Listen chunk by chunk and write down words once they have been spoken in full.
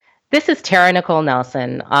This is Tara-Nicholle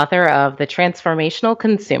Nelson, author of The Transformational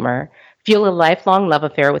Consumer. Fuel a lifelong love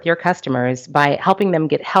affair with your customers by helping them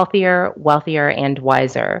get healthier, wealthier, and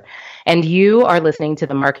wiser. And you are listening to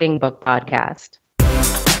the Marketing Book Podcast.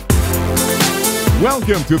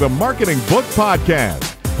 Welcome to the Marketing Book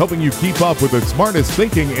Podcast, helping you keep up with the smartest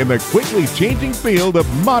thinking in the quickly changing field of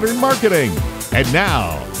modern marketing. And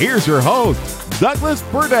now, here's your host, Douglas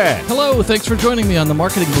Burdett. Hello, thanks for joining me on the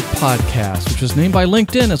Marketing Book Podcast, which was named by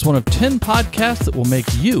LinkedIn as one of 10 podcasts that will make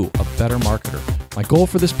you a better marketer. My goal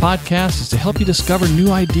for this podcast is to help you discover new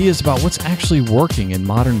ideas about what's actually working in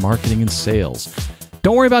modern marketing and sales.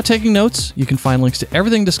 Don't worry about taking notes. You can find links to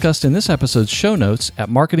everything discussed in this episode's show notes at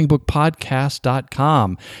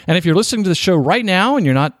marketingbookpodcast.com. And if you're listening to the show right now and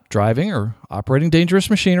you're not driving or operating dangerous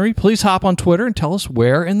machinery, please hop on Twitter and tell us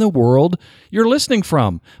where in the world you're listening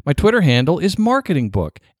from. My Twitter handle is Marketing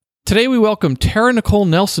Book. Today we welcome Tara-Nicholle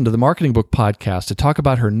Nelson to the Marketing Book Podcast to talk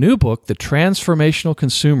about her new book, The Transformational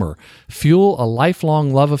Consumer. Fuel a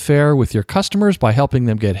lifelong love affair with your customers by helping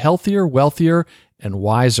them get healthier, wealthier, and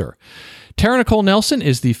wiser. Tara-Nicholle Nelson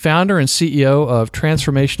is the founder and CEO of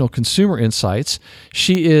Transformational Consumer Insights.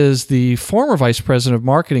 She is the former vice president of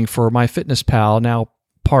marketing for MyFitnessPal, now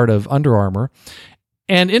part of Under Armour.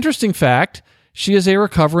 And interesting fact, she is a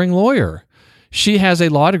recovering lawyer. She has a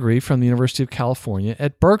law degree from the University of California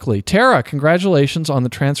at Berkeley. Tara, congratulations on the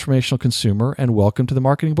Transformational Consumer and welcome to the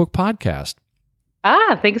Marketing Book Podcast.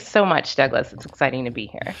 Thanks so much, Douglas. It's exciting to be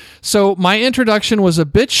here. So my introduction was a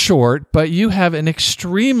bit short, but you have an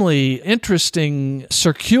extremely interesting,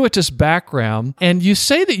 circuitous background. And you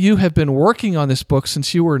say that you have been working on this book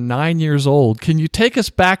since you were 9 years old. Can you take us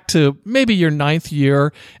back to maybe your 9th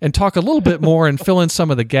year and talk a little bit more and fill in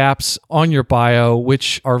some of the gaps on your bio,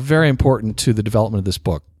 which are very important to the development of this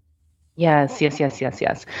book? Yes.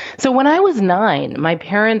 So when I was 9, my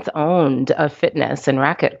parents owned a fitness and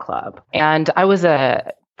racket club, and I was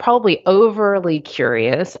a probably overly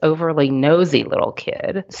curious, overly nosy little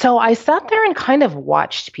kid. So I sat there and kind of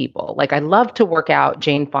watched people. Like I loved to work out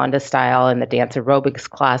Jane Fonda style in the dance aerobics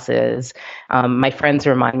classes. My friends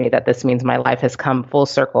remind me that this means my life has come full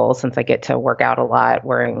circle since I get to work out a lot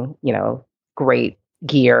wearing, great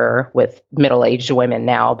gear with middle-aged women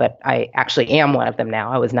now, but I actually am one of them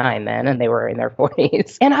now. I was 9 then, and they were in their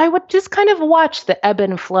 40s. And I would just kind of watch the ebb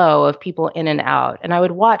and flow of people in and out. And I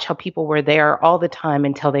would watch how people were there all the time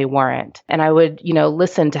until they weren't. And I would,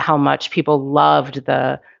 listen to how much people loved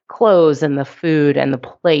the clothes and the food and the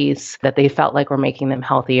place that they felt like were making them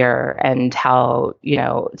healthier, and how,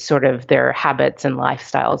 sort of their habits and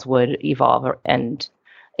lifestyles would evolve and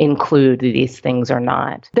include these things or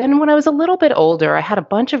not. Then when I was a little bit older, I had a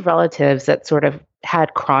bunch of relatives that sort of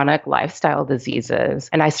had chronic lifestyle diseases.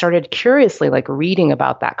 And I started curiously reading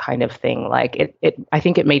about that kind of thing. I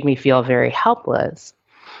think it made me feel very helpless.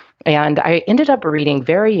 And I ended up reading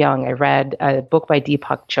very young. I read a book by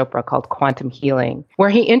Deepak Chopra called Quantum Healing, where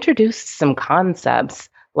he introduced some concepts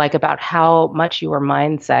about how much your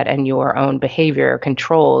mindset and your own behavior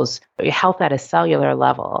controls health at a cellular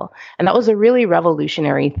level. And that was a really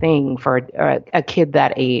revolutionary thing for a kid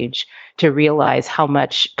that age to realize how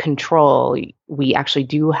much control we actually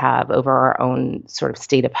do have over our own sort of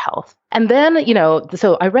state of health. And then,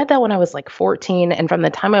 so I read that when I was 14. And from the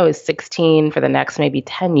time I was 16 for the next maybe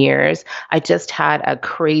 10 years, I just had a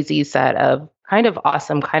crazy set of kind of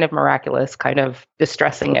awesome, kind of miraculous, kind of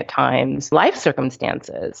distressing at times life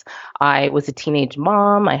circumstances. I was a teenage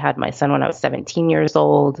mom. I had my son when I was 17 years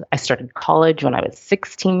old. I started college when I was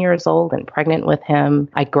 16 years old and pregnant with him.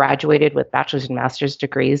 I graduated with bachelor's and master's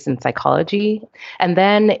degrees in psychology, and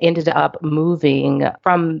then ended up moving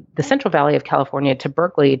from the Central Valley of California to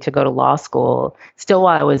Berkeley to go to law school, still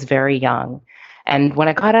while I was very young. And when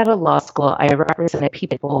I got out of law school, I represented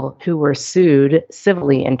people who were sued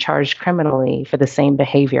civilly and charged criminally for the same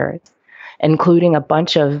behaviors, including a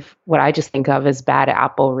bunch of what I just think of as bad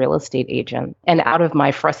apple real estate agents. And out of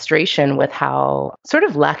my frustration with how sort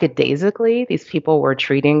of lackadaisically these people were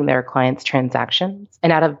treating their clients' transactions,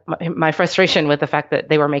 and out of my frustration with the fact that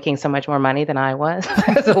they were making so much more money than I was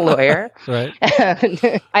as a lawyer, right. And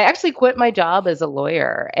I actually quit my job as a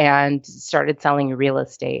lawyer and started selling real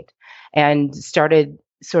estate, and started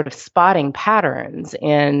sort of spotting patterns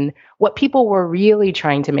in what people were really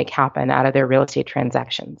trying to make happen out of their real estate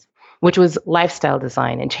transactions, which was lifestyle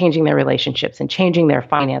design and changing their relationships and changing their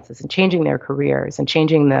finances and changing their careers and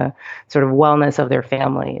changing the sort of wellness of their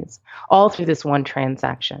families, all through this one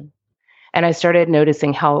transaction. And I started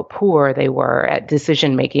noticing how poor they were at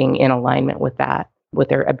decision-making in alignment with that, with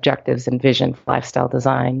their objectives and vision for lifestyle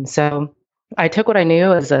design. So I took what I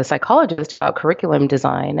knew as a psychologist about curriculum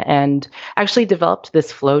design and actually developed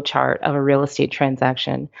this flow chart of a real estate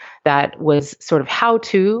transaction that was sort of how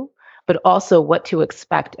to, but also what to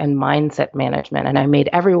expect and mindset management. And I made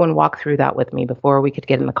everyone walk through that with me before we could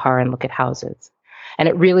get in the car and look at houses. And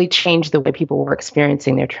it really changed the way people were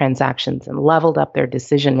experiencing their transactions and leveled up their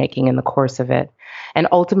decision making in the course of it. And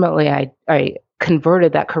ultimately, I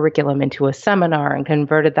converted that curriculum into a seminar and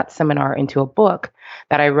converted that seminar into a book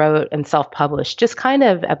that I wrote and self-published, just kind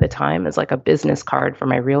of at the time as like a business card for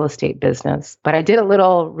my real estate business. But I did a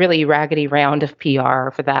little really raggedy round of PR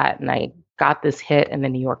for that, and I got this hit in the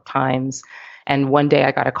New York Times. And one day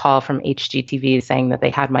I got a call from HGTV saying that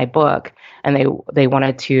they had my book and they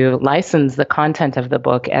wanted to license the content of the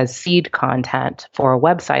book as seed content for a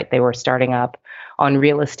website they were starting up on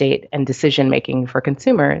real estate and decision making for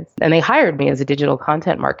consumers. And they hired me as a digital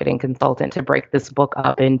content marketing consultant to break this book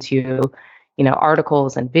up into,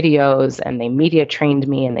 articles and videos, and they media trained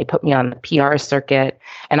me and they put me on the PR circuit.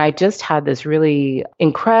 And I just had this really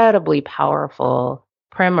incredibly powerful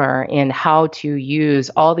primer in how to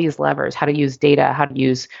use all these levers, how to use data, how to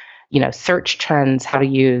use, search trends, how to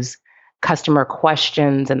use customer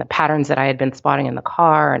questions and the patterns that I had been spotting in the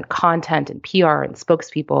car and content and PR and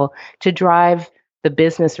spokespeople to drive the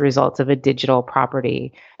business results of a digital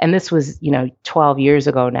property. And this was, 12 years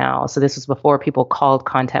ago now. So this was before people called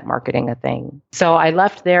content marketing a thing. So I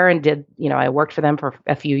left there and did, I worked for them for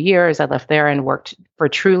a few years. I left there and worked for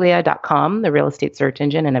Trulia.com, the real estate search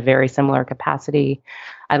engine, in a very similar capacity.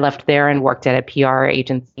 I left there and worked at a PR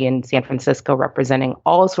agency in San Francisco representing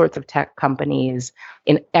all sorts of tech companies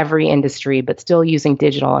in every industry, but still using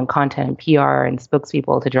digital and content and PR and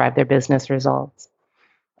spokespeople to drive their business results.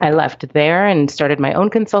 I left there and started my own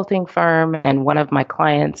consulting firm, and one of my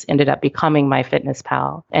clients ended up becoming my fitness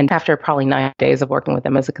pal. And after probably 9 days of working with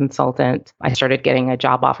them as a consultant, I started getting a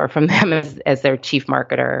job offer from them as their chief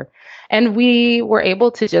marketer. And we were able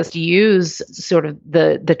to just use sort of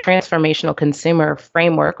the transformational consumer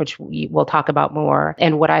framework, which we will talk about more,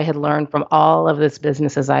 and what I had learned from all of this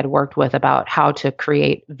businesses I'd worked with about how to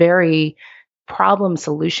create very problem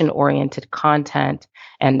solution oriented content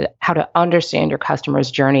and how to understand your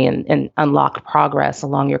customer's journey and unlock progress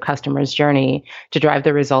along your customer's journey to drive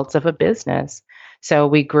the results of a business. So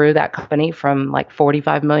we grew that company from like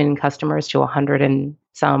 45 million customers to 100 and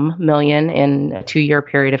some million in a 2-year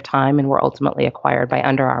period of time, and were ultimately acquired by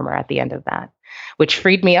Under Armour at the end of that, which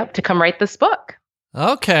freed me up to come write this book.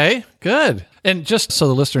 Okay, good. And just so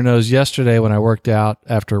the listener knows, yesterday when I worked out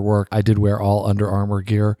after work, I did wear all Under Armour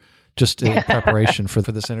gear, just in preparation for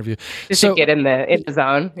this interview. Just to get in the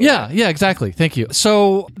zone. Yeah, exactly. Thank you.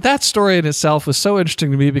 So that story in itself was so interesting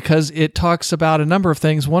to me because it talks about a number of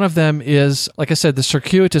things. One of them is, like I said, the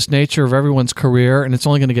circuitous nature of everyone's career, and it's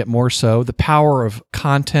only going to get more so, the power of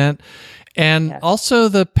content, and also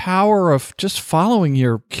the power of just following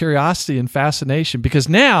your curiosity and fascination. Because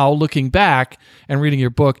now, looking back and reading your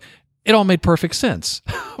book, it all made perfect sense.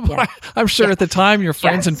 But I'm sure at the time your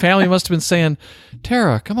friends and family must have been saying,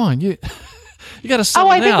 Tara, come on, you got to settle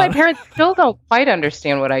down. I think my parents still don't quite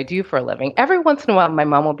understand what I do for a living. Every once in a while, my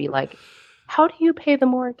mom will be like, how do you pay the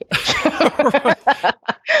mortgage?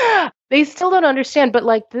 They still don't understand, but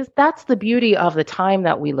like that's the beauty of the time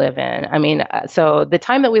that we live in. I mean, so the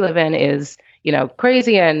time that we live in is,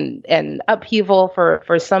 crazy and upheaval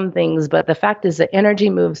for some things. But the fact is that energy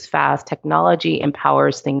moves fast. Technology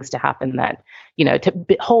empowers things to happen that,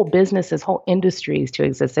 whole businesses, whole industries to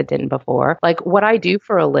exist that didn't before. Like what I do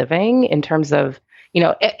for a living in terms of,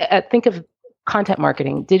 think of content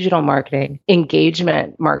marketing, digital marketing,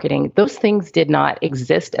 engagement marketing. Those things did not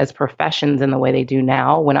exist as professions in the way they do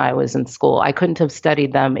now when I was in school. I couldn't have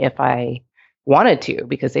studied them if I wanted to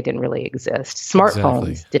because they didn't really exist.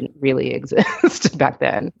 Smartphones didn't really exist back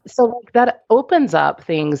then. So like that opens up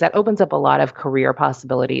things, that opens up a lot of career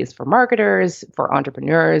possibilities for marketers, for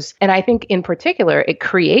entrepreneurs. And I think in particular, it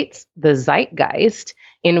creates the zeitgeist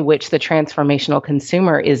in which the transformational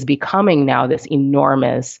consumer is becoming now this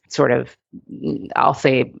enormous sort of, I'll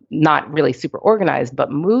say, not really super organized,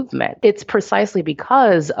 but movement. It's precisely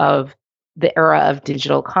because of the era of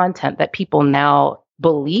digital content that people now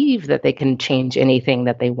believe that they can change anything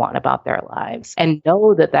that they want about their lives and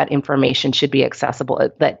know that that information should be accessible,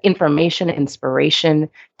 that information, inspiration,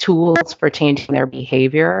 tools for changing their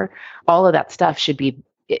behavior, all of that stuff should be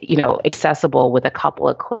accessible with a couple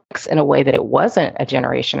of clicks in a way that it wasn't a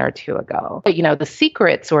generation or two ago. But, the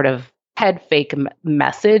secret sort of head fake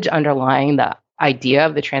message underlying the idea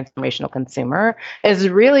of the transformational consumer is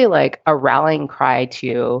really like a rallying cry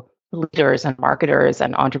to leaders and marketers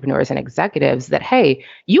and entrepreneurs and executives that, hey,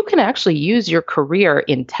 you can actually use your career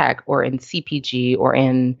in tech or in CPG or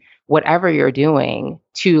in whatever you're doing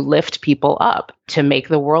to lift people up, to make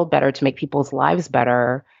the world better, to make people's lives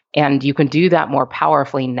better. And you can do that more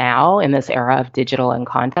powerfully now in this era of digital and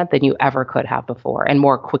content than you ever could have before, and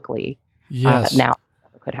more quickly now than you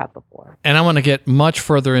ever could have before. And I want to get much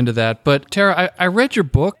further into that. But Tara, I read your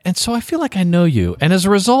book, and so I feel like I know you. And as a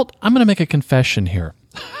result, I'm going to make a confession here.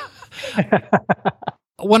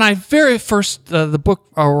 When I very first, the book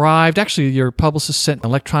arrived, actually your publicist sent an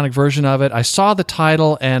electronic version of it. I saw the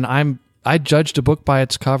title, and I judged a book by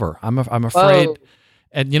its cover. I'm afraid. Whoa.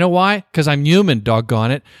 And you know why? Because I'm human,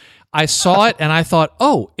 doggone it. I saw it and I thought,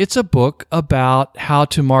 oh, it's a book about how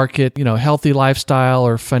to market, healthy lifestyle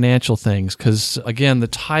or financial things. Because again, the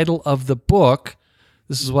title of the book,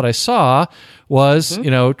 this is what I saw, was,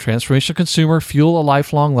 Transformational Consumer, fuel a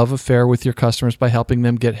lifelong love affair with your customers by helping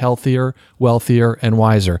them get healthier, wealthier, and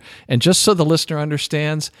wiser. And just so the listener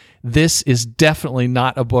understands, this is definitely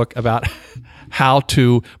not a book about how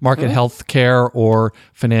to market health care or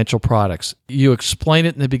financial products. You explain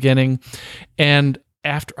it in the beginning, and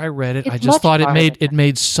after I read it, I just thought it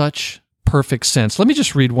made such perfect sense. Let me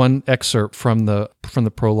just read one excerpt from the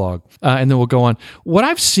prologue, and then we'll go on. What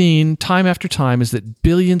I've seen time after time is that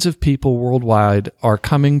billions of people worldwide are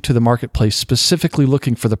coming to the marketplace specifically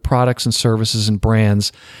looking for the products and services and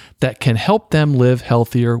brands that can help them live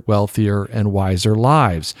healthier, wealthier, and wiser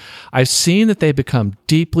lives. I've seen that they become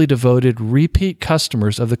deeply devoted, repeat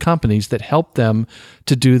customers of the companies that help them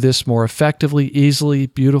to do this more effectively, easily,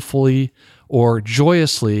 beautifully, or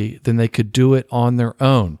joyously than they could do it on their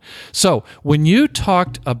own. So when you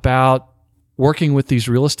talked about working with these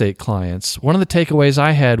real estate clients, one of the takeaways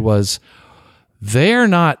I had was they're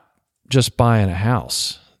not just buying a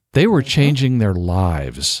house. They were changing their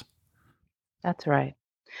lives. That's right.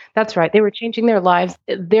 That's right. They were changing their lives.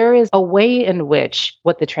 There is a way in which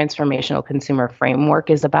what the transformational consumer framework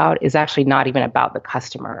is about is actually not even about the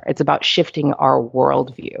customer. It's about shifting our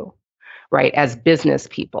worldview. Right? As business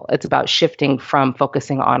people, it's about shifting from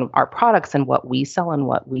focusing on our products and what we sell and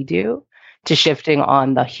what we do to shifting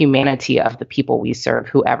on the humanity of the people we serve,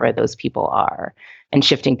 whoever those people are, and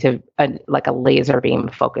shifting to a laser beam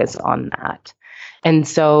focus on that. And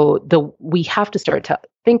so we have to start to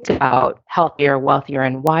think about healthier, wealthier,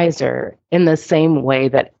 and wiser in the same way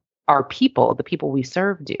that our people, the people we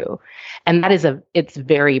serve, do. And that is it's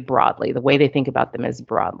very broadly, the way they think about them is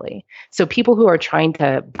broadly. So people who are trying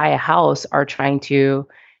to buy a house are trying to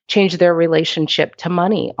change their relationship to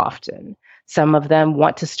money often. Some of them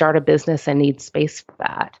want to start a business and need space for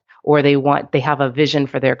that. Or they have a vision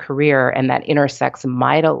for their career and that intersects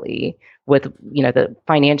mightily with, the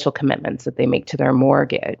financial commitments that they make to their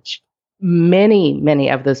mortgage.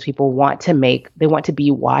 Many of those people want to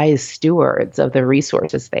be wise stewards of the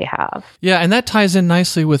resources they have. Yeah, and that ties in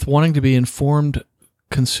nicely with wanting to be informed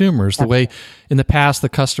consumers. The way in the past the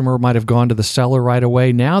customer might have gone to the seller right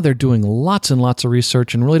away. Now they're doing lots and lots of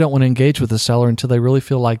research and really don't want to engage with the seller until they really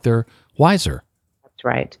feel like they're wiser. That's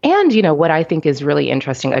right. And what I think is really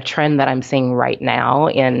interesting, a trend that I'm seeing right now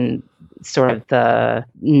in sort of the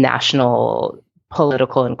national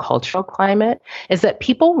political and cultural climate is that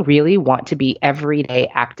people really want to be everyday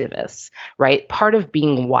activists, right? Part of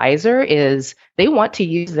being wiser is they want to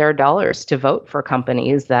use their dollars to vote for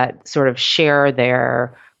companies that sort of share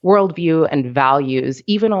their worldview and values,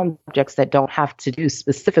 even on subjects that don't have to do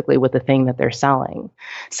specifically with the thing that they're selling.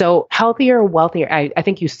 So healthier, wealthier, I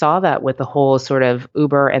think you saw that with the whole sort of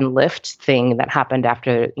Uber and Lyft thing that happened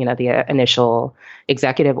after, the initial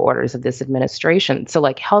executive orders of this administration.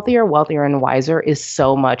 So healthier, wealthier, and wiser is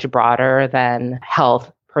so much broader than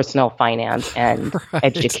health, personal finance, and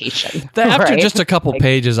education. After just a couple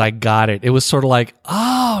pages, I got it. It was sort of like,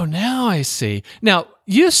 oh, now I see. Now,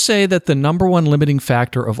 you say that the number one limiting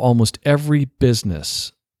factor of almost every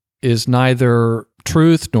business is neither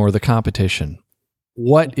truth nor the competition.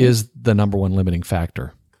 What is the number one limiting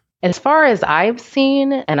factor? As far as I've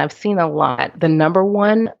seen, and I've seen a lot, the number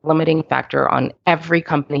one limiting factor on every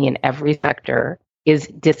company in every sector is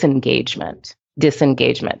disengagement.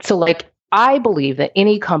 So I believe that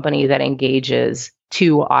any company that engages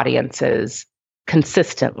two audiences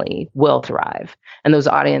consistently will thrive. And those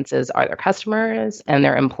audiences are their customers and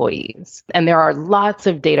their employees. And there are lots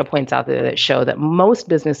of data points out there that show that most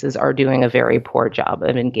businesses are doing a very poor job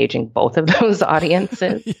of engaging both of those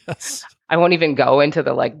audiences. Yes. I won't even go into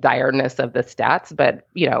the direness of the stats, but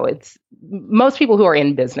it's most people who are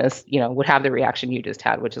in business, would have the reaction you just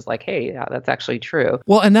had, which is hey, yeah, that's actually true.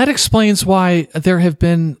 Well, and that explains why there have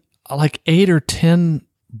been 8 or 10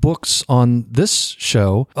 books on this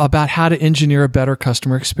show about how to engineer a better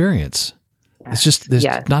customer experience. It's just there's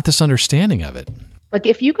not this understanding of it. Like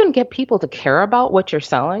if you can get people to care about what you're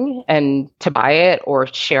selling and to buy it or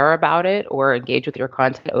share about it or engage with your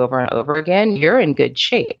content over and over again, you're in good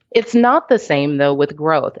shape. It's not the same though with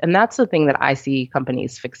growth. And that's the thing that I see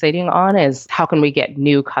companies fixating on is how can we get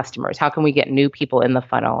new customers? How can we get new people in the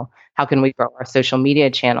funnel? How can we grow our social media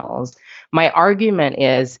channels? My argument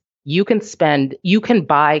is you can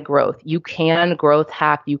buy growth. You can growth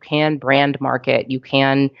hack, you can brand market, you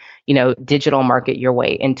can, digital market your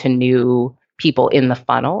way into new people in the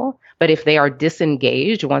funnel. But if they are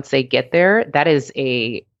disengaged once they get there, that is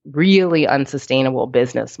a really unsustainable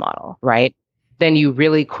business model, right? Then you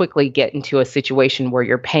really quickly get into a situation where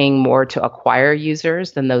you're paying more to acquire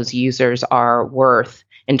users than those users are worth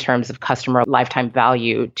in terms of customer lifetime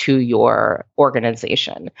value to your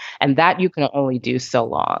organization. And that you can only do so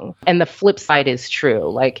long. And the flip side is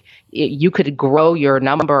true. Like you could grow your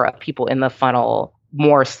number of people in the funnel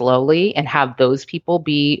more slowly and have those people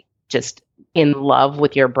be just in love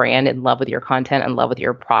with your brand, in love with your content, in love with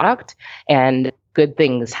your product, and good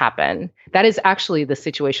things happen. That is actually the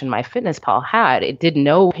situation MyFitnessPal had. It did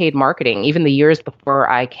no paid marketing. Even the years before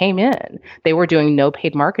I came in, they were doing no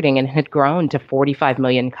paid marketing and had grown to 45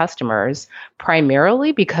 million customers,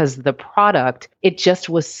 primarily because the product, it just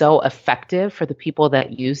was so effective for the people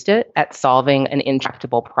that used it at solving an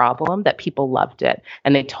intractable problem that people loved it.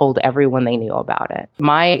 And they told everyone they knew about it.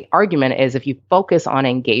 My argument is if you focus on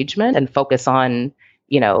engagement and focus on,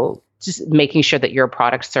 just making sure that your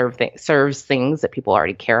product serves things that people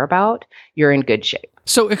already care about, you're in good shape.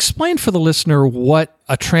 So explain for the listener what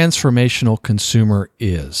a transformational consumer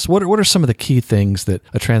is. What are some of the key things that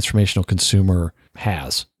a transformational consumer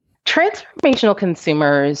has? Transformational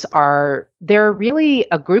consumers they're really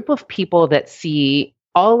a group of people that see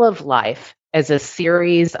all of life as a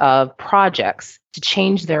series of projects to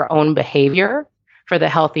change their own behavior for the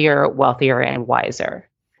healthier, wealthier, and wiser.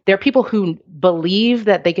 They're people who believe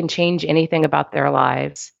that they can change anything about their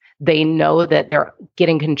lives. They know that they're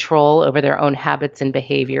getting control over their own habits and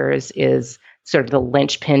behaviors is sort of the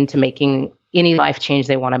linchpin to making any life change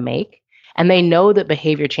they want to make. And they know that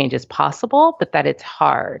behavior change is possible, but that it's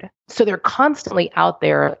hard. So they're constantly out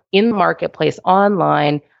there in the marketplace,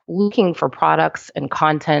 online, looking for products and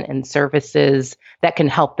content and services that can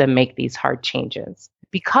help them make these hard changes.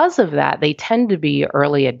 Because of that, they tend to be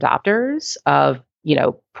early adopters of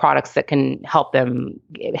products that can help them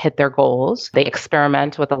hit their goals. They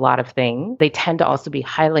experiment with a lot of things. They tend to also be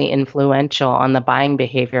highly influential on the buying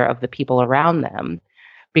behavior of the people around them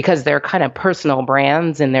because their kind of personal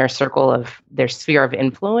brands in their their sphere of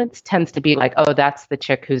influence tends to be like, oh, that's the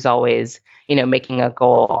chick who's always, making a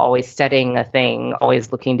goal, always studying a thing,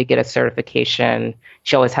 always looking to get a certification.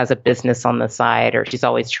 She always has a business on the side, or she's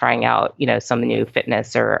always trying out, some new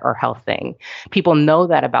fitness or health thing. People know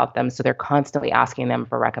that about them, so they're constantly asking them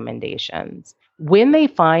for recommendations. When they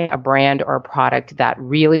find a brand or a product that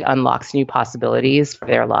really unlocks new possibilities for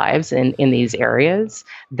their lives in these areas,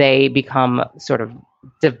 they become sort of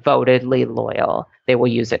devotedly loyal. They will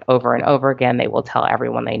use it over and over again. They will tell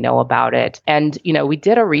everyone they know about it. And, we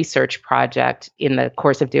did a research project in the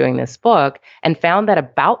course of doing this book and found that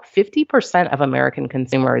about 50% of American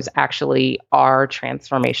consumers actually are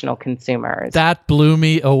transformational consumers. That blew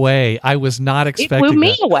me away. I was not expecting It blew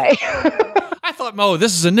me away. I thought,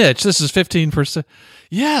 this is a niche. This is 15%.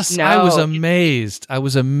 Yes, no, I was amazed. It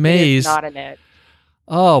is not a niche.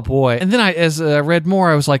 Oh, boy. And then as I read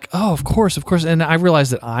more, I was like, oh, of course. And I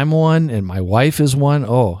realized that I'm one and my wife is one.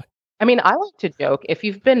 Oh, I mean, I like to joke, if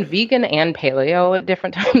you've been vegan and paleo at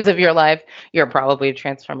different times of your life, you're probably a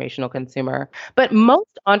transformational consumer. But most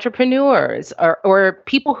entrepreneurs or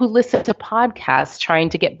people who listen to podcasts trying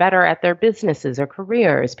to get better at their businesses or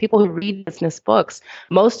careers, people who read business books,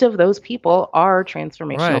 most of those people are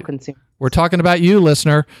transformational consumers. We're talking about you,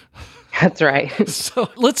 listener. That's right. So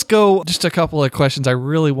let's go just a couple of questions I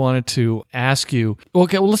really wanted to ask you.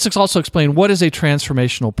 Okay, well, let's also explain what is a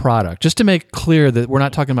transformational product, just to make clear that we're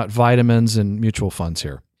not talking about vitamins and mutual funds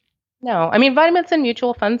here. No, I mean, vitamins and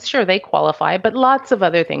mutual funds, sure, they qualify, but lots of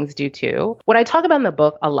other things do too. What I talk about in the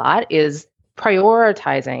book a lot is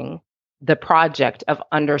prioritizing the project of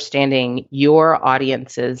understanding your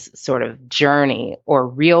audience's sort of journey or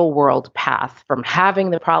real world path from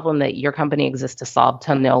having the problem that your company exists to solve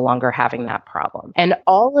to no longer having that problem. And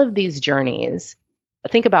all of these journeys,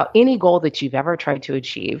 think about any goal that you've ever tried to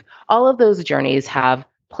achieve. All of those journeys have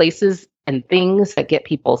places and things that get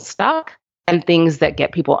people stuck and things that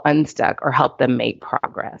get people unstuck or help them make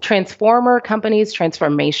progress.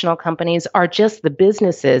 Transformational companies are just the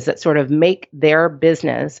businesses that sort of make their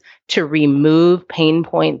business to remove pain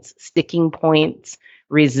points, sticking points,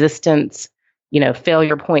 resistance,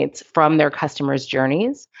 failure points from their customers'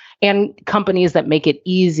 journeys, and companies that make it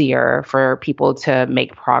easier for people to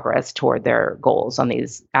make progress toward their goals on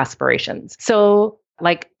these aspirations. So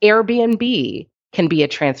like Airbnb is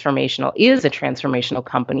a transformational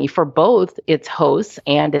company for both its hosts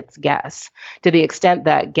and its guests, to the extent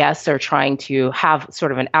that guests are trying to have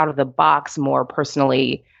sort of an out of the box, more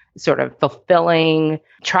personally sort of fulfilling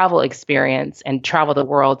travel experience and travel the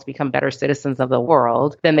world to become better citizens of the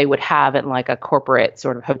world than they would have in like a corporate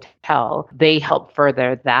sort of hotel. They help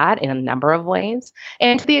further that in a number of ways.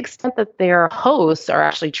 And to the extent that their hosts are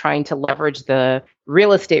actually trying to leverage the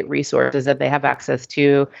real estate resources that they have access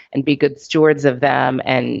to and be good stewards of them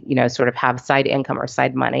and, sort of have side income or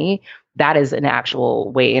side money, that is an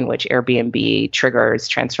actual way in which Airbnb triggers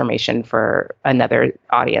transformation for another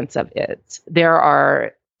audience of its. There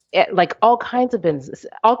are like all kinds of businesses,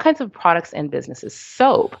 all kinds of products and businesses.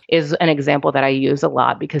 Soap is an example that I use a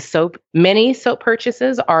lot because many soap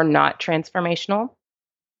purchases are not transformational.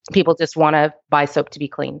 People just want to buy soap to be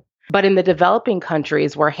clean. But in the developing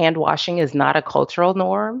countries where hand washing is not a cultural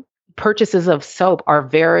norm, purchases of soap are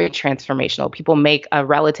very transformational. People make a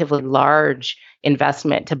relatively large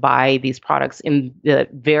investment to buy these products in the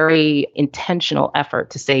very intentional effort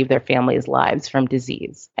to save their families' lives from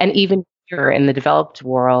disease. And even in the developed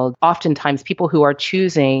world, oftentimes people who are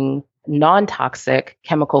choosing non-toxic,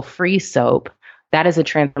 chemical-free soap, that is a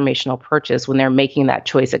transformational purchase when they're making that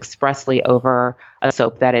choice expressly over a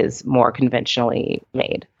soap that is more conventionally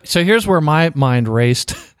made. So here's where my mind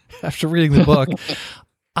raced after reading the book.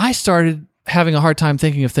 I started having a hard time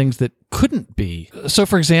thinking of things that couldn't be. So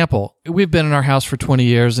for example, we've been in our house for 20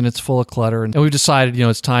 years and it's full of clutter, and we've decided,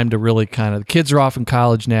 it's time to really the kids are off in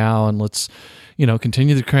college now, and let's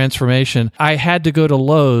continue the transformation. I had to go to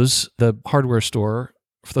Lowe's, the hardware store,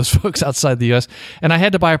 for those folks outside the U.S., and I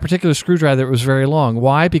had to buy a particular screwdriver that was very long.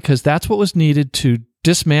 Why? Because that's what was needed to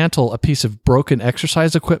dismantle a piece of broken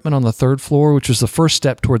exercise equipment on the third floor, which was the first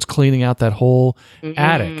step towards cleaning out that whole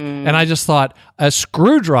attic. And I just thought, a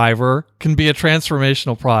screwdriver can be a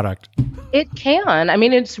transformational product. It can. I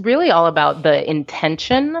mean, it's really all about the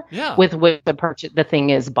intention with which the thing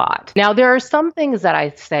is bought. Now, there are some things that I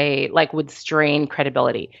say would strain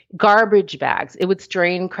credibility. Garbage bags, it would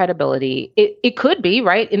strain credibility. It could be,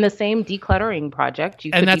 right? In the same decluttering project.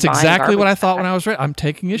 And that's exactly what I thought when I was reading. I'm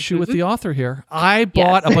taking issue with the author here. I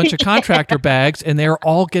bought a bunch of contractor bags, and they're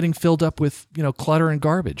all getting filled up with, clutter and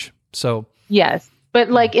garbage. So yes. But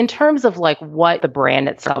in terms of what the brand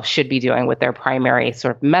itself should be doing with their primary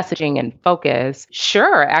sort of messaging and focus,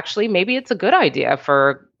 sure, actually, maybe it's a good idea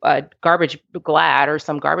for a Garbage Glad or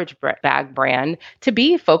some garbage bag brand to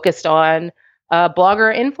be focused on a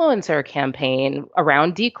blogger influencer campaign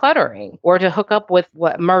around decluttering, or to hook up with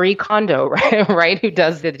Marie Kondo, right? Who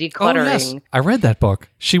does the decluttering. Oh, yes. I read that book.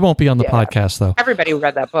 She won't be on the podcast, though. Everybody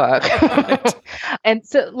read that book. And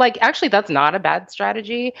so, actually, that's not a bad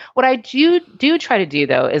strategy. What I do try to do,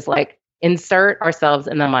 though, is insert ourselves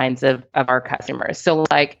in the minds of our customers. So,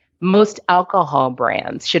 most alcohol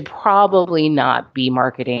brands should probably not be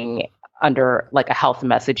marketing under a health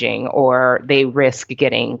messaging, or they risk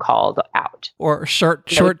getting called out. Or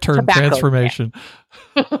short-term transformation.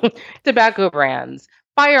 Tobacco brands,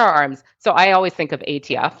 firearms. So I always think of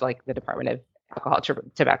ATF, the Department of Alcohol,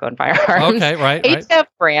 Tobacco, and Firearms. Okay, right. ATF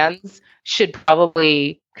brands should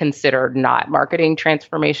probably consider not marketing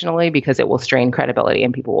transformationally because it will strain credibility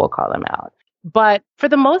and people will call them out. But for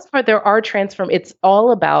the most part, there are it's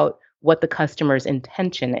all about what the customer's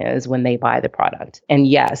intention is when they buy the product. And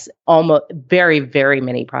yes, almost very, very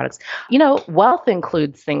many products. Wealth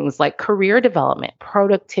includes things like career development,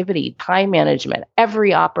 productivity, time management,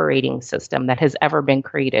 every operating system that has ever been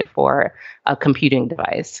created for a computing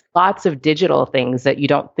device. Lots of digital things that you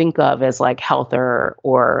don't think of as health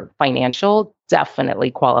or financial definitely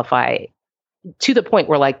qualify, to the point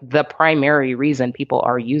where the primary reason people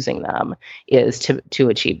are using them is to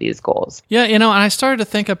achieve these goals. Yeah, and I started to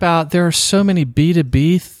think about, there are so many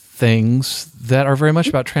B2B things that are very much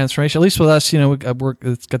about transformation. At least with us,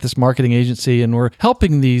 it's got this marketing agency, and we're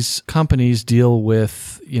helping these companies deal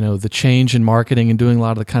with, the change in marketing and doing a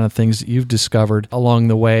lot of the kind of things that you've discovered along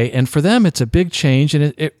the way. And for them, it's a big change,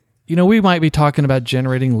 and we might be talking about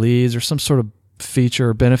generating leads or some sort of feature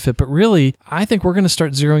or benefit, but really, I think we're going to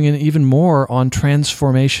start zeroing in even more on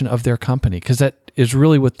transformation of their company, because that is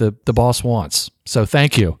really what the boss wants. So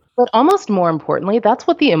thank you. But almost more importantly, that's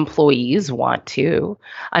what the employees want too.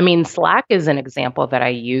 I mean, Slack is an example that I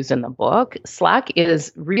use in the book. Slack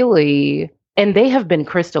is really, and they have been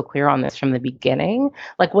crystal clear on this from the beginning,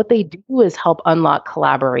 what they do is help unlock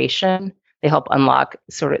collaboration They help unlock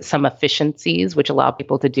sort of some efficiencies, which allow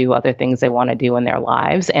people to do other things they want to do in their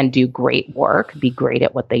lives and do great work, be great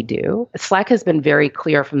at what they do. Slack has been very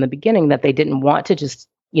clear from the beginning that they didn't want to just,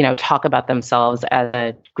 talk about themselves as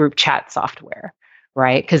a group chat software,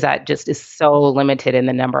 right? Because that just is so limited in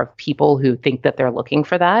the number of people who think that they're looking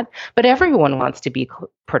for that. But everyone wants to be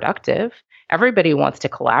productive. Everybody wants to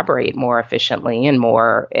collaborate more efficiently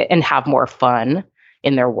and have more fun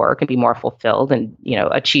in their work and be more fulfilled and,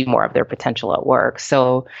 achieve more of their potential at work.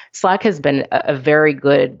 So Slack has been a very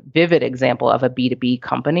good, vivid example of a B2B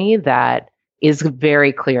company that is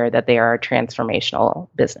very clear that they are a transformational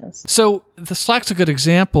business. So the Slack's a good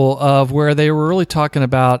example of where they were really talking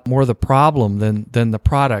about more the problem than the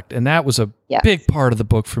product. And that was a big part of the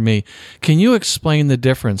book for me. Can you explain the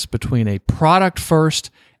difference between a product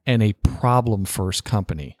first and a problem first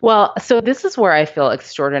company? Well, so this is where I feel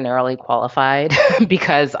extraordinarily qualified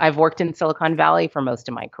because I've worked in Silicon Valley for most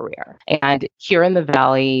of my career. And here in the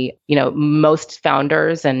Valley, most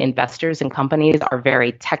founders and investors and companies are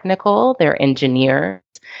very technical, they're engineers,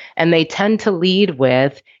 and they tend to lead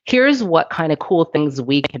with, here's what kind of cool things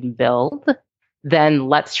we can build, then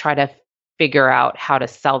let's try to figure out how to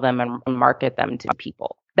sell them and market them to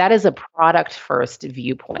people. That is a product first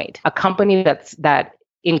viewpoint. A company that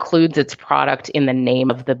includes its product in the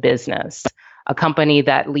name of the business. A company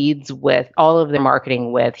that leads with all of their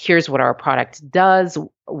marketing with, here's what our product does.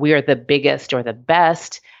 We're the biggest or the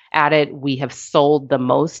best at it. We have sold the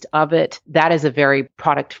most of it. That is a very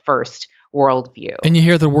product first worldview. And you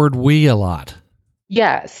hear the word we a lot.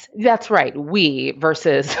 Yes, that's right. We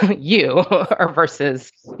versus you or versus,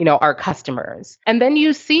 our customers. And then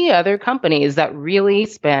you see other companies that really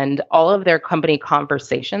spend all of their company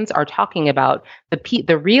conversations are talking about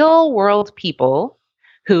the real world people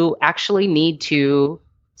who actually need to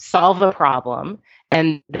solve a problem,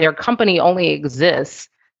 and their company only exists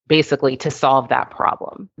basically to solve that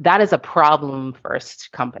problem. That is a problem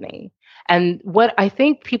first company. And what I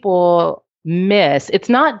think people miss, it's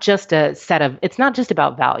not just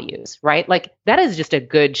about values, right? Like that is just a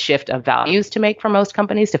good shift of values to make for most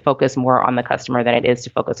companies to focus more on the customer than it is to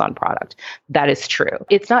focus on product. That is true.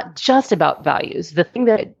 It's not just about values. The thing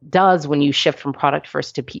that it does when you shift from product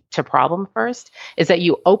first to problem first is that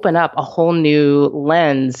you open up a whole new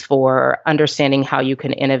lens for understanding how you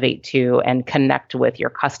can innovate to and connect with your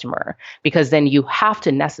customer, because then you have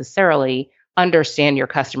to necessarily understand your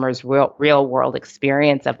customer's real world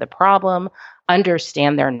experience of the problem,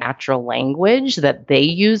 understand their natural language that they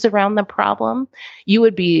use around the problem. You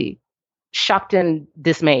would be shocked and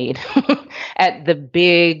dismayed at the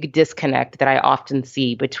big disconnect that I often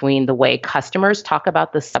see between the way customers talk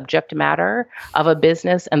about the subject matter of a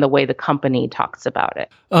business and the way the company talks about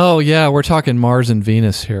it. Oh, yeah, we're talking Mars and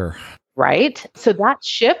Venus here. Right? So that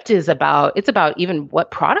shift it's about even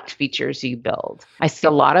what product features you build. I see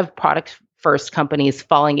a lot of product first companies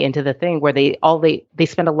falling into the thing where they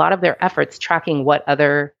spend a lot of their efforts tracking what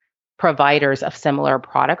other providers of similar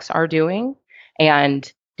products are doing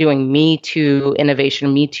and doing Me Too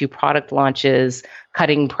innovation, Me Too product launches,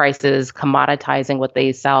 cutting prices, commoditizing what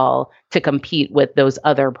they sell to compete with those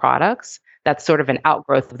other products. That's sort of an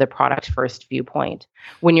outgrowth of the product first viewpoint.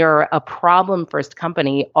 When you're a problem first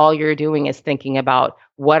company, all you're doing is thinking about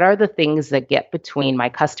what are the things that get between my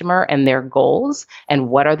customer and their goals, and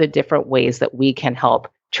what are the different ways that we can help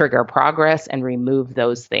trigger progress and remove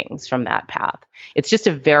those things from that path. It's just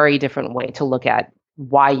a very different way to look at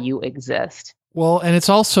why you exist. Well, and it's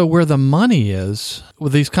also where the money is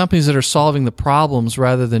with these companies that are solving the problems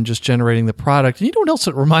rather than just generating the product. And you know what else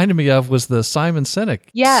it reminded me of was the Simon Sinek.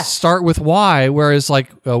 Yes. Start with why, whereas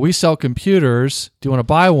we sell computers. Do you want to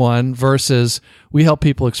buy one? Versus we help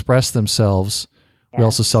people express themselves. Yes. We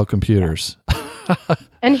also sell computers. Yeah.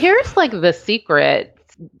 And here's the secret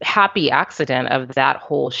happy accident of that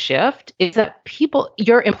whole shift is that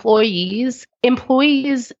your employees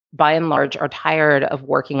by and large are tired of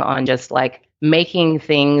working on just making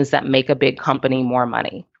things that make a big company more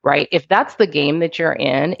money, right? If that's the game that you're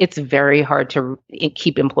in, it's very hard to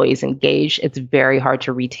keep employees engaged. It's very hard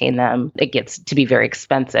to retain them. It gets to be very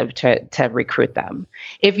expensive to recruit them.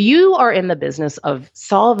 If you are in the business of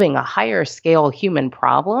solving a higher scale human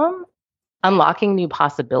problem, unlocking new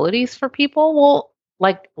possibilities for people, well,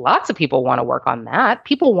 lots of people want to work on that.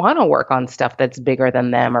 People want to work on stuff that's bigger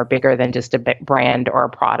than them or bigger than just a brand or a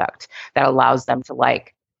product that allows them to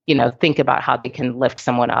think about how they can lift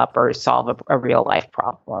someone up or solve a real life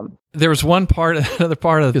problem. There was another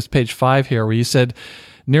part of this page 5 here where you said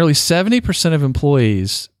nearly 70% of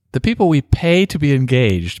employees, the people we pay to be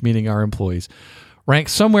engaged, meaning our employees, rank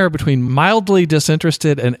somewhere between mildly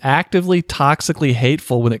disinterested and actively toxically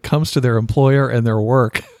hateful when it comes to their employer and their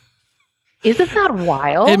work. Isn't that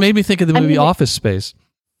wild? It made me think of the movie Office Space.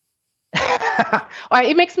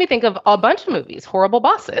 It makes me think of a bunch of movies. Horrible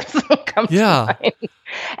Bosses comes to mind.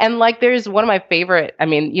 And like, there's one of my favorite,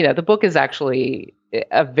 the book is actually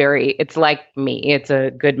it's like me. It's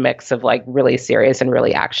a good mix of like really serious and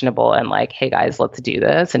really actionable and like, hey guys, let's do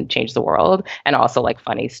this and change the world. And also like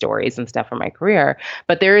funny stories and stuff from my career.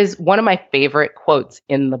 But there is one of my favorite quotes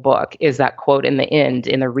in the book is that quote in the end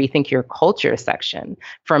in the Rethink Your Culture section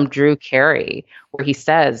from Drew Carey, where he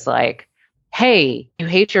says like, hey, you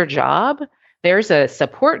hate your job? There's a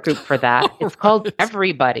support group for that. It's called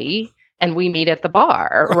Everybody, and we meet at the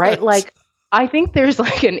bar, right? Like, I think there's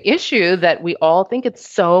like an issue that we all think it's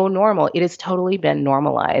so normal. It has totally been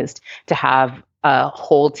normalized to have a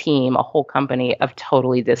whole team, a whole company of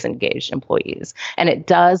totally disengaged employees. And it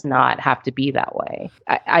does not have to be that way.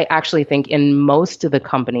 I actually think in most of the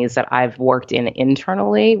companies that I've worked in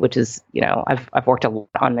internally, which is, I've worked a lot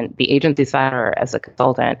on the agency side or as a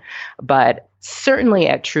consultant, but certainly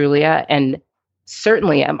at Trulia and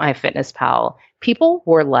certainly at MyFitnessPal, people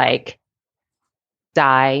were like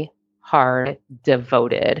die hard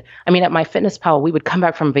devoted. At MyFitnessPal, we would come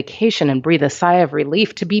back from vacation and breathe a sigh of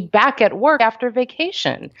relief to be back at work after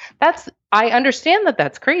vacation. I understand that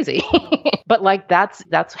that's crazy, but like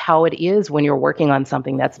that's how it is when you're working on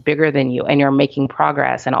something that's bigger than you and you're making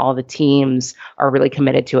progress and all the teams are really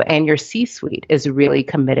committed to it and your C-suite is really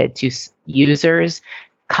committed to users,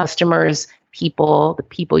 customers, the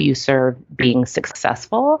people you serve being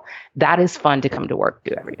successful. That is fun to come to work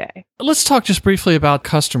to every day. Let's talk just briefly about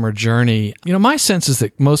customer journey. My sense is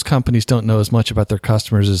that most companies don't know as much about their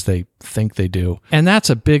customers as they think they do. And that's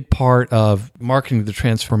a big part of marketing to the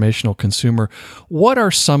transformational consumer. What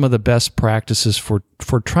are some of the best practices for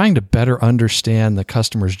trying to better understand the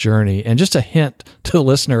customer's journey? And just a hint to the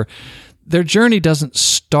listener, their journey doesn't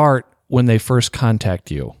start when they first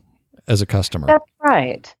contact you as a customer.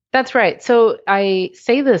 That's right. So I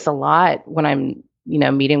say this a lot when I'm,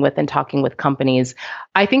 meeting with and talking with companies.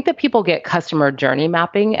 I think that people get customer journey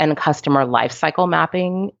mapping and customer life cycle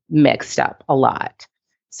mapping mixed up a lot.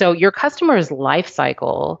 So your customer's life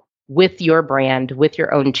cycle with your brand, with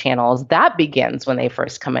your own channels, that begins when they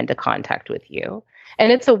first come into contact with you. And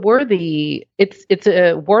it's a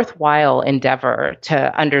worthwhile endeavor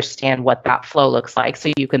to understand what that flow looks like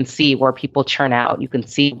so you can see where people churn out. You can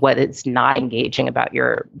see what is not engaging about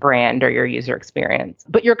your brand or your user experience.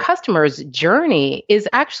 But your customer's journey is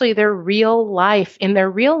actually their real life in their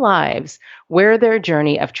real lives, where their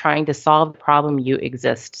journey of trying to solve the problem you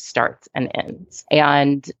exist starts and ends.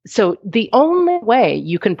 And so the only way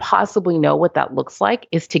you can possibly know what that looks like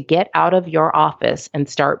is to get out of your office and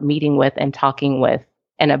start meeting with and talking with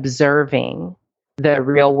and observing the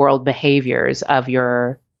real world behaviors of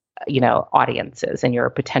your, audiences and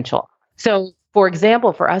your potential. So, for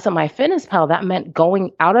example, for us at MyFitnessPal, that meant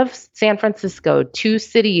going out of San Francisco to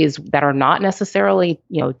cities that are not necessarily,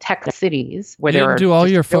 tech cities. Where you didn't do all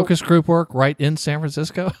your focus group work right in San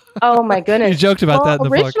Francisco? Oh my goodness. You joked about that in the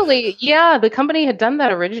book. Originally, yeah, the company had done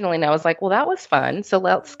that originally, and I was like, well, that was fun. So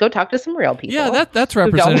let's go talk to some real people. Yeah, that's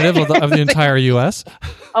representative of the entire U.S.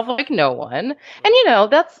 Of like no one.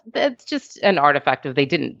 And that's just an artifact of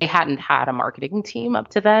they hadn't had a marketing team up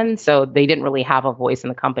to then, so they didn't really have a voice in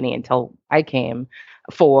the company until I came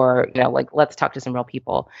for, let's talk to some real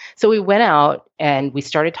people. So we went out and we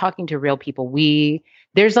started talking to real people.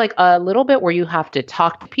 There's like a little bit where you have to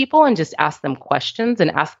talk to people and just ask them questions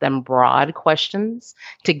and ask them broad questions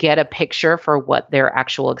to get a picture for what their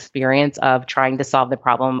actual experience of trying to solve the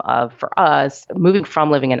problem of, for us, moving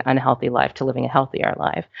from living an unhealthy life to living a healthier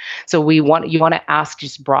life. So you want to ask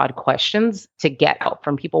just broad questions to get out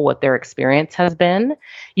from people what their experience has been.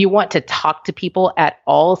 You want to talk to people at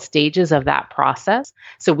all stages of that process.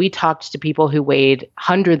 So we talked to people who weighed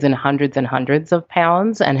hundreds and hundreds and hundreds of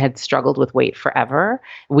pounds and had struggled with weight forever.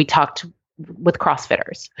 We talked with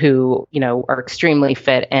CrossFitters who, are extremely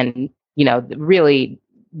fit and, really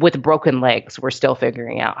with broken legs, we're still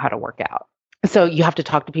figuring out how to work out. So you have to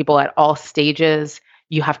talk to people at all stages.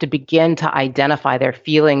 You have to begin to identify their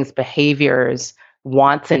feelings, behaviors,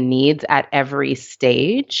 wants, and needs at every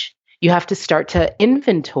stage. You have to start to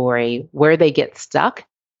inventory where they get stuck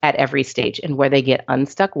at every stage and where they get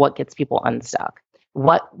unstuck, what gets people unstuck.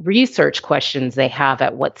 What research questions they have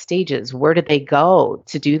at what stages, where do they go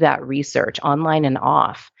to do that research online and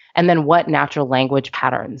off? And then what natural language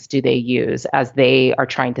patterns do they use as they are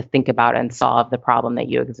trying to think about and solve the problem that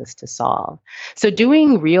you exist to solve? So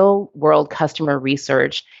doing real world customer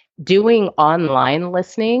research, doing online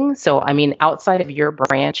listening. So, outside of your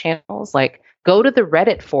brand channels, like go to the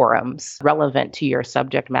Reddit forums relevant to your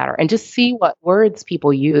subject matter and just see what words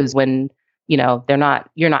people use when you're not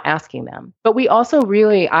asking them. But we also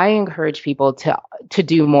I encourage people to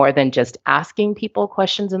do more than just asking people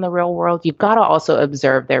questions in the real world. You've got to also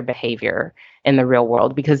observe their behavior in the real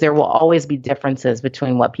world, because there will always be differences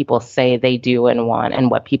between what people say they do and want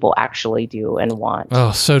and what people actually do and want.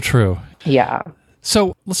 Oh, so true. Yeah.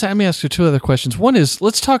 So let me ask you two other questions. One is,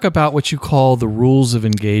 let's talk about what you call the rules of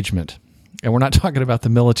engagement. And we're not talking about the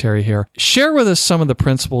military here. Share with us some of the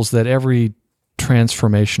principles that every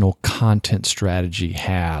transformational content strategy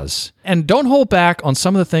has. And don't hold back on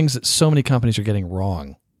some of the things that so many companies are getting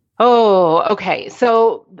wrong. Oh, okay.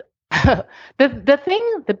 So the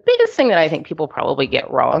biggest thing that I think people probably get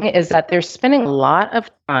wrong is that they're spending a lot of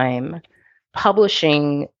time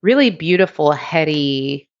publishing really beautiful,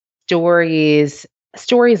 heady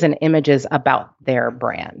stories and images about their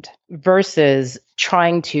brand versus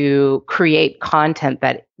trying to create content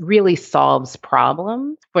that really solves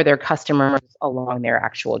problems for their customers along their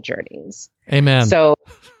actual journeys. Amen. So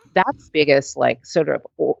that's biggest sort of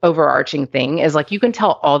overarching thing is you can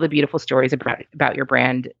tell all the beautiful stories about your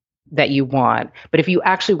brand that you want, but if you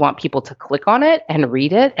actually want people to click on it and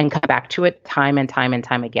read it and come back to it time and time and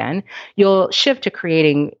time again, you'll shift to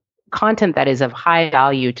creating content that is of high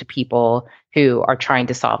value to people who are trying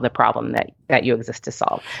to solve the problem that you exist to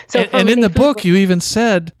solve. So, and in the book, you even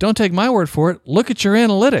said, don't take my word for it, look at your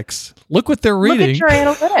analytics. Look what they're reading. Look at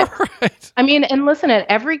your analytics. Right. I mean, and listen, at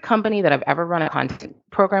every company that I've ever run a content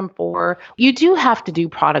program for, you do have to do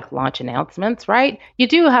product launch announcements, right? You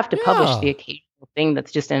do have to publish the occasional thing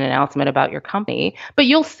that's just an announcement about your company, but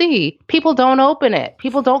you'll see people don't open it.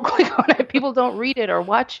 People don't click on it. People don't read it or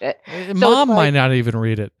watch it. Mom might not even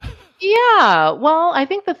read it. Yeah. Well, I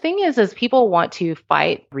think the thing is people want to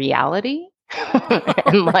fight reality.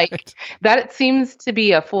 And that it seems to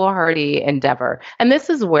be a foolhardy endeavor. And this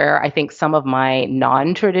is where I think some of my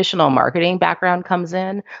non-traditional marketing background comes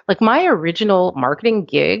in. My original marketing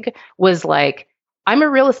gig was I'm a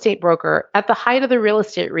real estate broker at the height of the real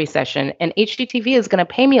estate recession, and HGTV is going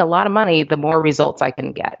to pay me a lot of money the more results I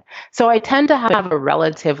can get. So I tend to have a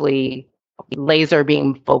relatively laser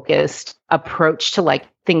beam focused approach to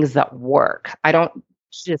things that work. I don't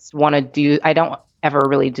ever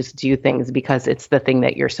really just do things because it's the thing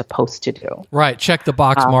that you're supposed to do. Right. Check the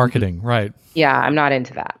box marketing. Right. Yeah, I'm not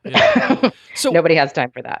into that. Yeah. So nobody has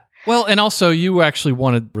time for that. Well, and also you actually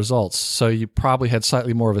wanted results. So you probably had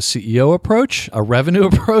slightly more of a CEO approach, a revenue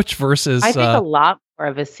approach versus... I think a lot more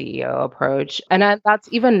of a CEO approach. And that's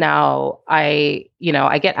even now, I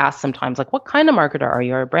get asked sometimes, what kind of marketer are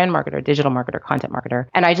you? Are you a brand marketer, digital marketer, content marketer?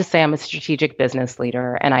 And I just say I'm a strategic business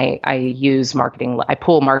leader, and I use marketing. I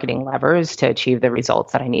pull marketing levers to achieve the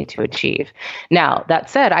results that I need to achieve. Now,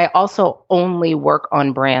 that said, I also only work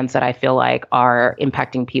on brands that I feel like are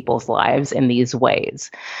impacting people's lives in these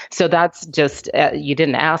ways. So that's just, you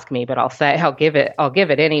didn't ask me, but I'll give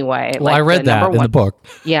it anyway. Well, I read that in the book.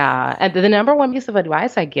 Yeah. And the number one piece of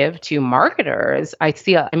advice I give to marketers, I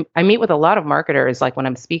meet with a lot of marketers, when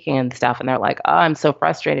I'm speaking and stuff, and they're like, oh, I'm so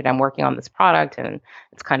frustrated. I'm working on this product and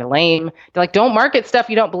it's kind of lame. They're like, don't market stuff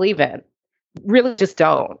you don't believe in. Really just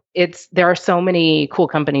don't. There are so many cool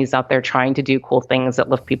companies out there trying to do cool things that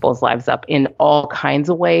lift people's lives up in all kinds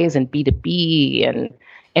of ways, and B2B and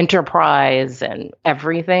enterprise and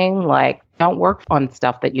everything. Don't work on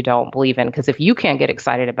stuff that you don't believe in, because if you can't get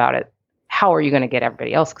excited about it, how are you going to get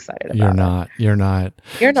everybody else excited about it? You're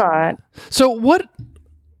not. So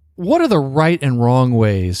what are the right and wrong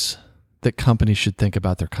ways that companies should think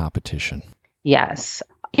about their competition? Yes.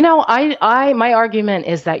 My argument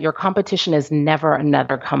is that your competition is never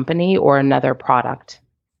another company or another product.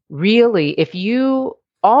 Really, if you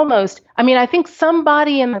I think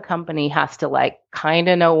somebody in the company has to kind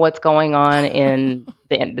of know what's going on in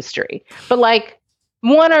the industry. But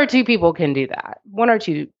one or two people can do that. One or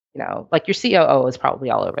two, your COO is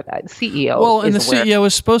probably all over that. The CEO. Well, and the CEO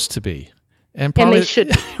is supposed to be. And they should,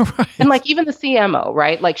 right. And even the CMO,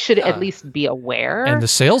 right? Should at least be aware. And the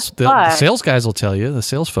sales guys will tell you. The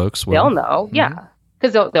sales folks will. They'll know, yeah,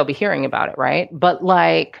 because they'll be hearing about it, right? But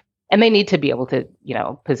and they need to be able to,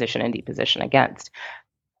 position and deposition against.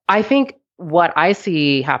 I think what I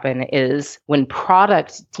see happen is when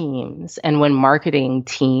product teams and when marketing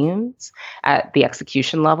teams at the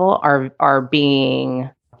execution level are being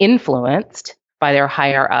influenced by their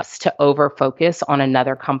higher ups to over focus on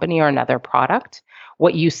another company or another product,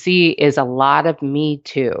 what you see is a lot of me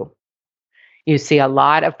too. You see a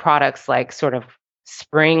lot of products sort of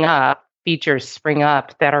features spring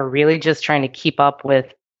up that are really just trying to keep up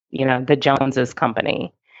with, the Joneses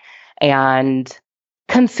company. And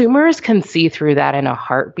consumers can see through that in a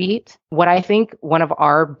heartbeat. What I think one of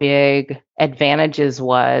our big advantages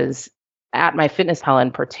was at MyFitnessPal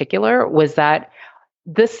in particular was that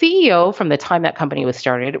the CEO from the time that company was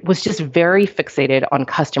started was just very fixated on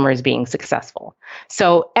customers being successful.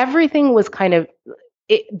 So everything was kind of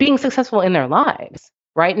being successful in their lives,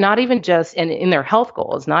 right? Not even just in their health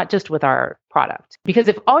goals, not just with our product. Because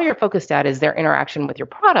if all you're focused at is their interaction with your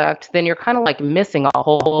product, then you're kind of like missing a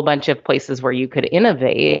whole bunch of places where you could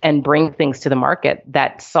innovate and bring things to the market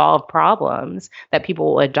that solve problems that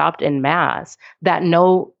people will adopt in mass that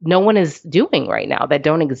no one is doing right now, that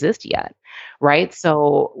don't exist yet, right?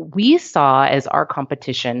 So we saw as our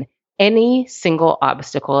competition any single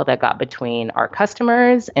obstacle that got between our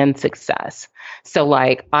customers and success. So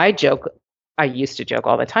like I used to joke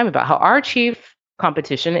all the time about how our chief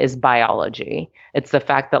competition is biology. It's the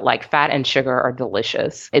fact that like fat and sugar are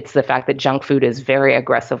delicious. It's the fact that junk food is very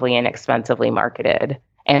aggressively and expensively marketed.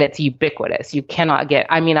 And it's ubiquitous. You cannot get,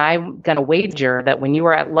 I'm going to wager that when you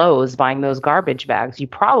were at Lowe's buying those garbage bags, you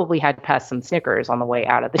probably had passed some Snickers on the way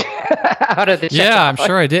out of the checkout. Yeah, I'm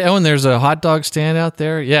sure I did. Oh, and there's a hot dog stand out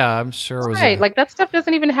there. Yeah, I'm sure it was. Right. Like that stuff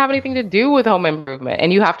doesn't even have anything to do with home improvement,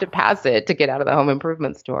 and you have to pass it to get out of the home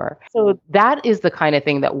improvement store. So that is the kind of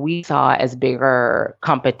thing that we saw as bigger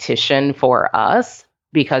competition for us,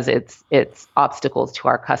 because it's obstacles to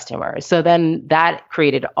our customers. So then that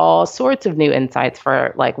created all sorts of new insights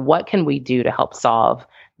for like, what can we do to help solve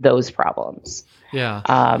those problems?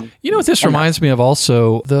 Yeah. You know what this reminds me of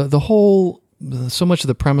also? The whole, so much of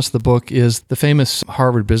the premise of the book is the famous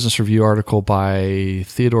Harvard Business Review article by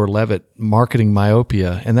Theodore Levitt, Marketing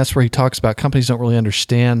Myopia. And that's where he talks about companies don't really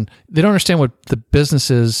understand, they don't understand what the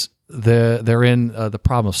business is they're in the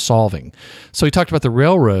problem of solving. So he talked about the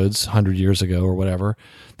railroads 100 years ago or whatever.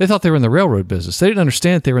 They thought they were in the railroad business. They didn't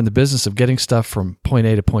understand that they were in the business of getting stuff from point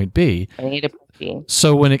A to point B.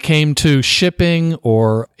 So when it came to shipping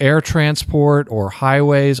or air transport or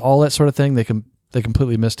highways, all that sort of thing, they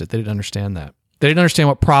completely missed it. They didn't understand that. They didn't understand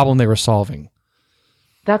what problem they were solving.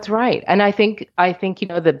 That's right. And I think,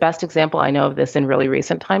 the best example I know of this in really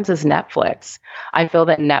recent times is Netflix. I feel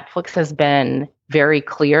that Netflix has been very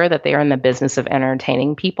clear that they are in the business of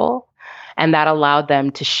entertaining people. And that allowed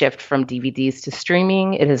them to shift from DVDs to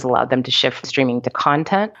streaming. It has allowed them to shift streaming to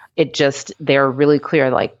content. They're really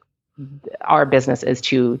clear, like, our business is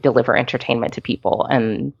to deliver entertainment to people.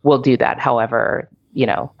 And we'll do that however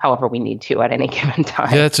we need to at any given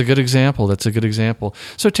time. Yeah, that's a good example.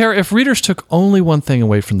 So Tara, if readers took only one thing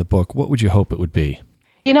away from the book, what would you hope it would be?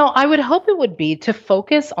 I would hope it would be to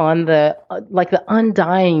focus on the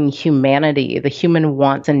undying humanity, the human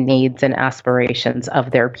wants and needs and aspirations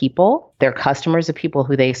of their people, their customers, the people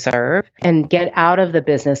who they serve, and get out of the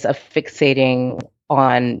business of fixating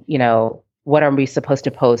on, what are we supposed to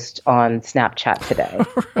post on Snapchat today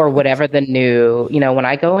or whatever the new, when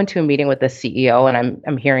I go into a meeting with the CEO and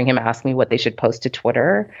I'm hearing him ask me what they should post to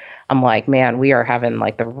Twitter, I'm like, man, we are having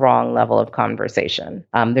like the wrong level of conversation.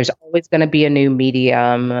 There's always going to be a new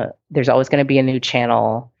medium. There's always going to be a new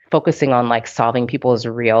channel focusing on like solving people's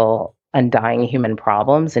real undying human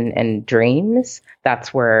problems and dreams.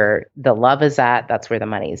 That's where the love is at. That's where the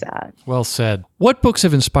money's at. Well said. What books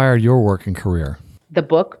have inspired your work and career? The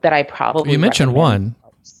book that I probably You mentioned one,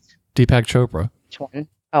 Deepak Chopra. Which one?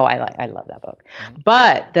 Oh, I love that book.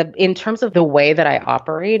 But in terms of the way that I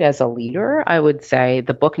operate as a leader, I would say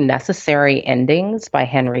the book Necessary Endings by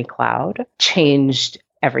Henry Cloud changed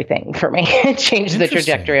everything for me. It changed the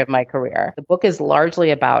trajectory of my career. The book is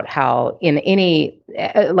largely about how in any,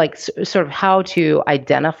 sort of how to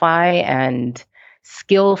identify and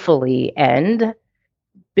skillfully end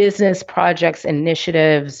business projects,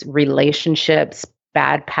 initiatives, relationships,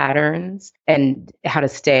 bad patterns, and how to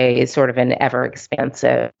stay sort of in ever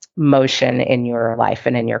expansive motion in your life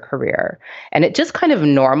and in your career. And it just kind of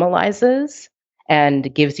normalizes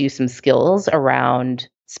and gives you some skills around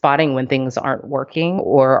spotting when things aren't working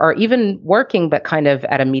or are even working, but kind of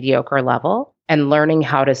at a mediocre level, and learning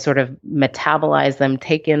how to sort of metabolize them,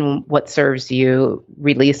 take in what serves you,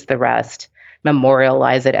 release the rest,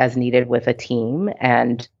 memorialize it as needed with a team,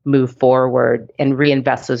 and move forward and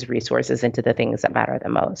reinvest those resources into the things that matter the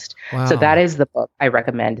most. Wow. So that is the book I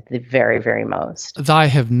recommend the very, very most. I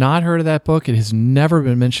have not heard of that book. It has never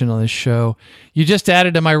been mentioned on this show. You just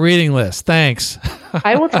added to my reading list. Thanks.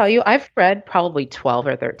 I will tell you, I've read probably 12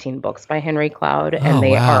 or 13 books by Henry Cloud, and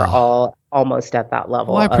they are all almost at that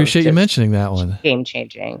level. Well, I appreciate you mentioning that one. Game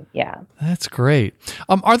changing. Yeah. That's great.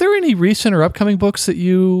 Are there any recent or upcoming books that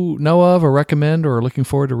you know of or recommend or are looking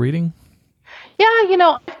forward to reading? Yeah,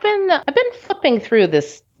 I've been flipping through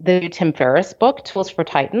the Tim Ferriss book, Tools for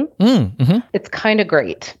Titan. Mm-hmm. It's kind of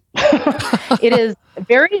great. It is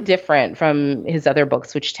very different from his other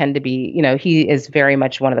books, which tend to be, he is very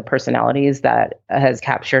much one of the personalities that has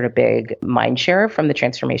captured a big mind share from the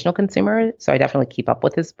transformational consumer. So I definitely keep up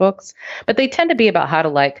with his books, but they tend to be about how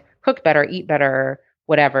to cook better, eat better,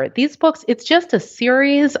 whatever. These books, it's just a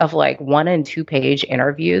series of 1 and 2 page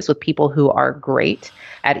interviews with people who are great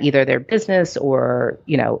at either their business or,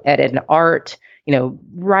 at an art,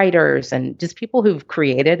 writers and just people who've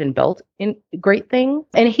created and built great things.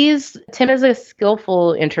 And Tim is a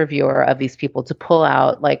skillful interviewer of these people to pull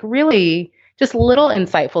out really just little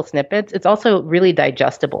insightful snippets. It's also really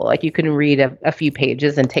digestible. You can read a few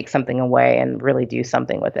pages and take something away and really do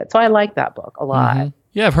something with it. So I like that book a lot. Mm-hmm.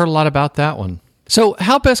 Yeah, I've heard a lot about that one. So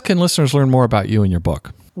how best can listeners learn more about you and your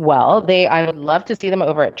book? Well, I would love to see them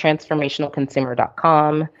over at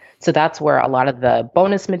transformationalconsumer.com. So that's where a lot of the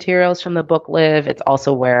bonus materials from the book live. It's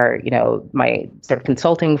also where, my sort of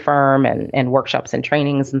consulting firm and workshops and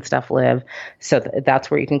trainings and stuff live. So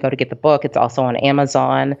that's where you can go to get the book. It's also on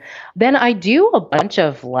Amazon. Then I do a bunch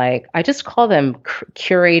of I just call them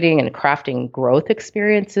curating and crafting growth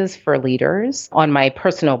experiences for leaders on my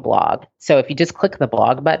personal blog. So if you just click the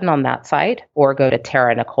blog button on that site or go to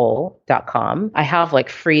Tara-Nicholle.com, I have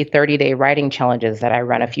free 30-day writing challenges that I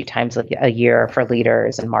run a few times a year for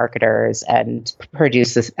leaders and marketers, and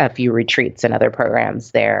produce a few retreats and other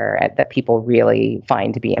programs there that people really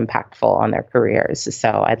find to be impactful on their careers.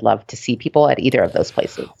 So I'd love to see people at either of those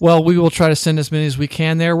places. Well, we will try to send as many as we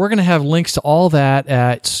can there. We're going to have links to all that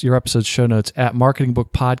at your episode's show notes at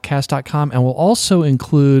marketingbookpodcast.com. And we'll also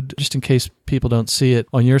include, just in case people don't see it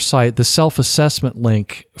on your site, the self-assessment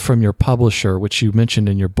link from your publisher, which you mentioned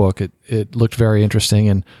in your book. It looked very interesting,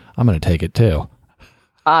 and I'm going to take it too.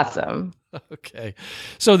 Awesome. Okay.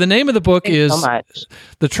 So the name of the book is so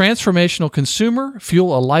The Transformational Consumer: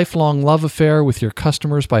 Fuel a Lifelong Love Affair with Your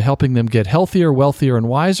Customers by Helping Them Get Healthier, Wealthier, and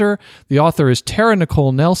Wiser. The author is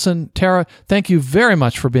Tara-Nicholle Nelson. Tara, thank you very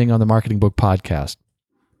much for being on the Marketing Book Podcast.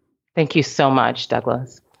 Thank you so much,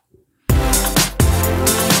 Douglas.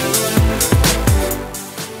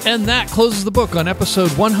 And that closes the book on episode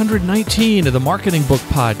 119 of the Marketing Book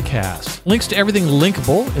Podcast. Links to everything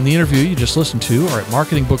linkable in the interview you just listened to are at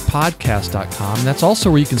marketingbookpodcast.com. And that's also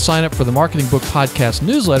where you can sign up for the Marketing Book Podcast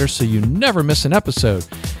newsletter so you never miss an episode.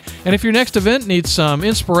 And if your next event needs some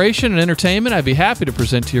inspiration and entertainment, I'd be happy to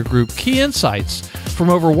present to your group key insights from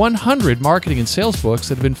over 100 marketing and sales books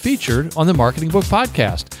that have been featured on the Marketing Book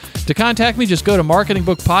Podcast. To contact me, just go to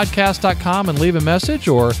marketingbookpodcast.com and leave a message,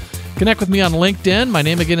 or connect with me on LinkedIn. My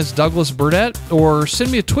name again is Douglas Burdett, or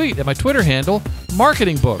send me a tweet at my Twitter handle,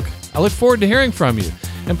 Marketing Book. I look forward to hearing from you.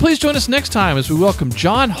 And please join us next time as we welcome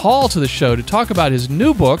John Hall to the show to talk about his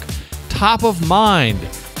new book, Top of Mind.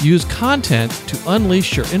 Use content to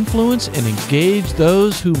unleash your influence and engage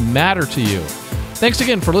those who matter to you. Thanks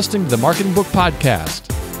again for listening to the Marketing Book Podcast.